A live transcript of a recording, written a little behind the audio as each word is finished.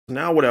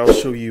Now what I'll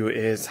show you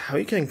is how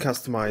you can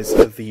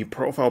customize the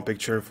profile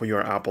picture for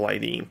your Apple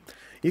ID.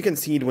 You can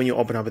see it when you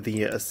open up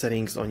the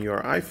settings on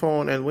your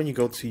iPhone, and when you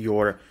go to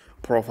your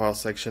profile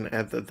section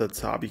at the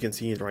top, you can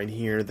see it right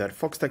here, that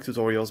Fox Tech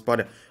Tutorials,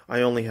 but I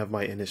only have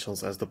my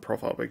initials as the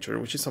profile picture,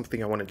 which is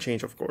something I want to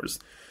change, of course.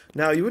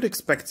 Now you would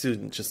expect to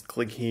just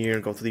click here,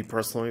 go to the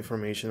personal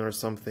information or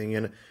something,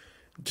 and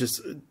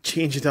just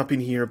change it up in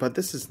here, but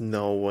this is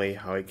no way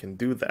how I can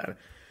do that.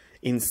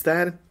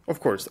 Instead, of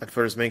course, at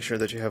first make sure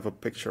that you have a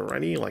picture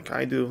ready, like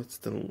I do.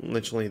 It's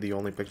literally the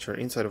only picture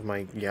inside of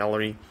my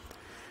gallery.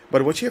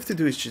 But what you have to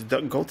do is just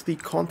go to the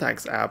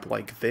Contacts app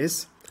like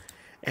this.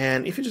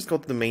 And if you just go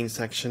to the main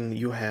section,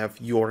 you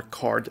have your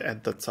card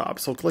at the top.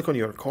 So click on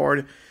your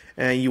card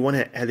and you want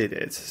to edit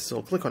it.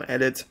 So click on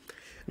Edit.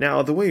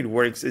 Now, the way it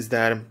works is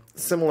that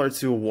similar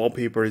to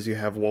wallpapers, you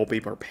have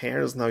wallpaper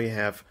pairs. Now you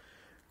have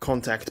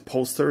contact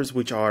posters,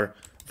 which are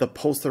the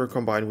poster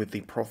combined with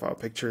the profile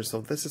picture.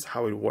 So this is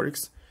how it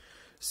works.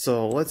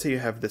 So let's say you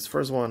have this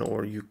first one,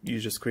 or you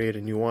just create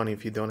a new one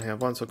if you don't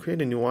have one. So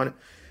create a new one.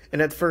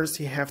 And at first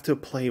you have to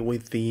play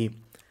with the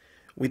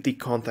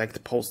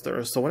contact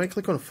poster. So when I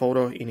click on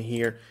photo in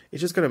here,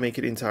 it's just going to make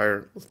it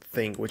entire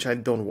thing, which I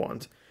don't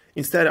want.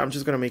 Instead, I'm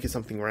just going to make it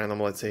something random.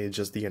 Let's say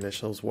just the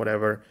initials,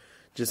 whatever.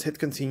 Just hit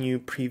continue,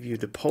 preview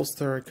the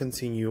poster,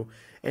 continue.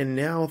 And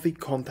now the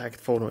contact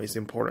photo is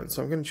important.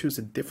 So I'm going to choose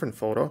a different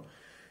photo.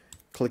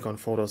 Click on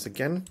photos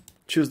again,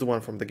 choose the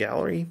one from the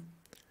gallery.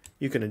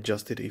 You can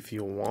adjust it if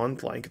you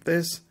want, like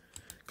this.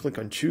 Click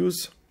on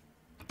choose.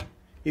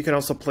 You can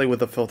also play with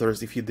the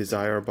filters if you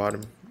desire,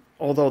 but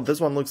although this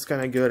one looks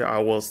kind of good, I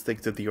will stick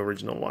to the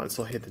original one.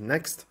 So hit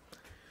next,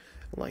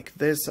 like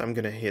this. I'm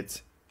gonna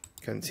hit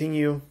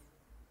continue.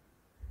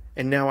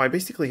 And now I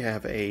basically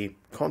have a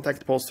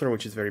contact poster,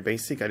 which is very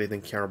basic. I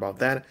didn't care about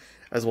that,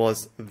 as well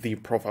as the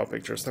profile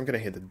picture. So I'm gonna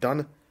hit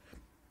done.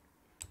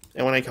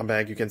 And when I come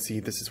back, you can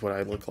see this is what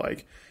I look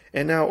like.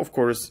 And now, of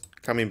course,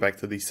 coming back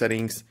to the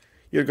settings,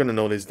 you're going to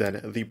notice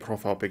that the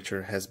profile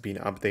picture has been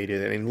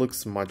updated and it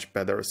looks much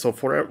better. So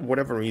for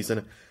whatever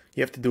reason,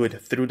 you have to do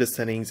it through the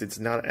settings. It's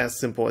not as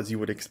simple as you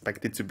would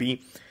expect it to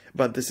be,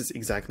 but this is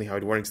exactly how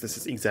it works. This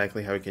is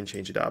exactly how you can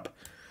change it up.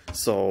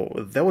 So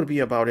that would be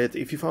about it.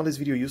 If you found this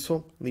video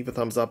useful, leave a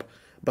thumbs up,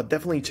 but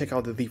definitely check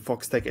out the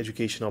Fox Tech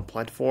educational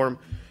platform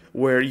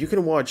where you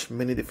can watch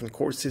many different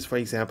courses. For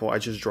example, I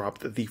just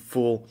dropped the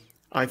full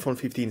iPhone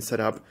 15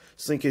 setup,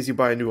 so in case you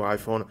buy a new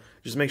iPhone,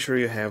 just make sure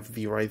you have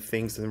the right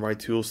things and the right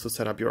tools to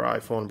set up your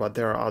iPhone. But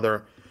there are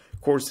other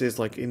courses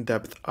like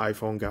in-depth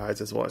iPhone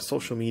guides, as well as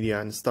social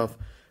media and stuff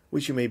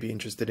which you may be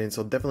interested in,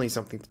 so definitely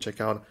something to check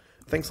out.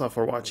 Thanks a lot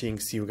for watching.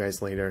 See you guys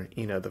later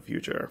in the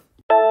future.